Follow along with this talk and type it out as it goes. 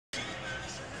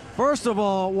First of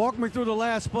all, walk me through the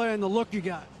last play and the look you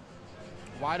got.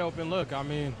 Wide open look. I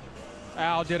mean,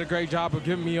 Al did a great job of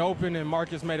getting me open, and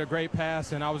Marcus made a great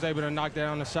pass, and I was able to knock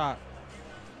down the shot.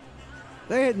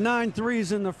 They hit 9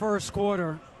 threes in the first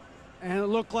quarter, and it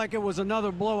looked like it was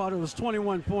another blowout. It was a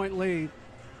 21-point lead.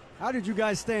 How did you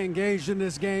guys stay engaged in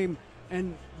this game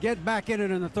and get back in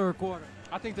it in the third quarter?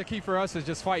 I think the key for us is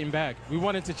just fighting back. We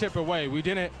wanted to chip away.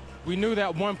 We knew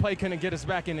that one play couldn't get us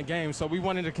back in the game, so we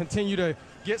wanted to continue to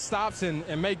get stops and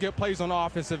make good plays on the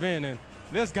offensive end. And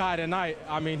this guy tonight,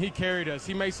 I mean, he carried us.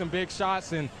 He made some big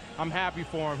shots, and I'm happy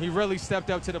for him. He really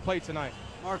stepped up to the plate tonight.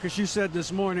 Marcus, you said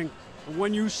this morning,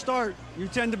 when you start, you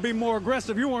tend to be more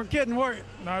aggressive. You weren't kidding, were you?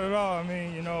 Not at all. I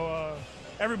mean,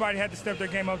 everybody had to step their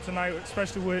game up tonight,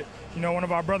 especially with, one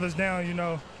of our brothers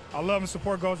down, Our love and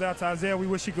support goes out to Isaiah. We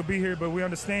wish he could be here, but we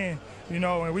understand,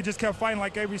 and we just kept fighting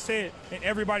like Avery said, and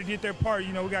everybody did their part.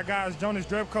 We got guys, Jonas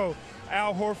Drebko,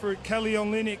 Al Horford, Kelly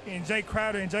Olynyk, and Jay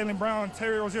Crowder, and Jalen Brown,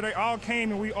 Terry Rozier. They all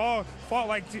came, and we all fought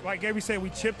like Avery said. We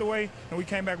chipped away, and we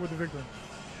came back with the victory.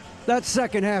 That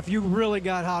second half, you really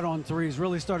got hot on threes,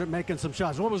 really started making some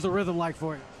shots. What was the rhythm like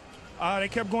for you? They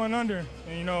kept going under,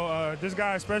 and this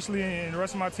guy especially, and the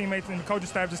rest of my teammates and the coaching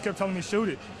staff just kept telling me, shoot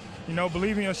it.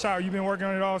 Believe in your shot. You've been working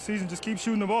on it all season. Just keep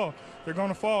shooting the ball. They're going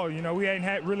to fall. We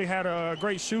ain't really had a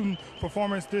great shooting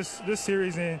performance this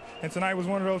series, and tonight was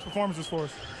one of those performances for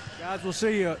us. Guys, we'll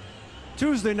see you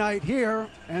Tuesday night here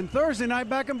and Thursday night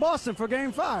back in Boston for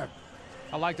Game 5.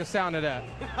 I like the sound of that.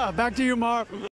 Back to you, Marv.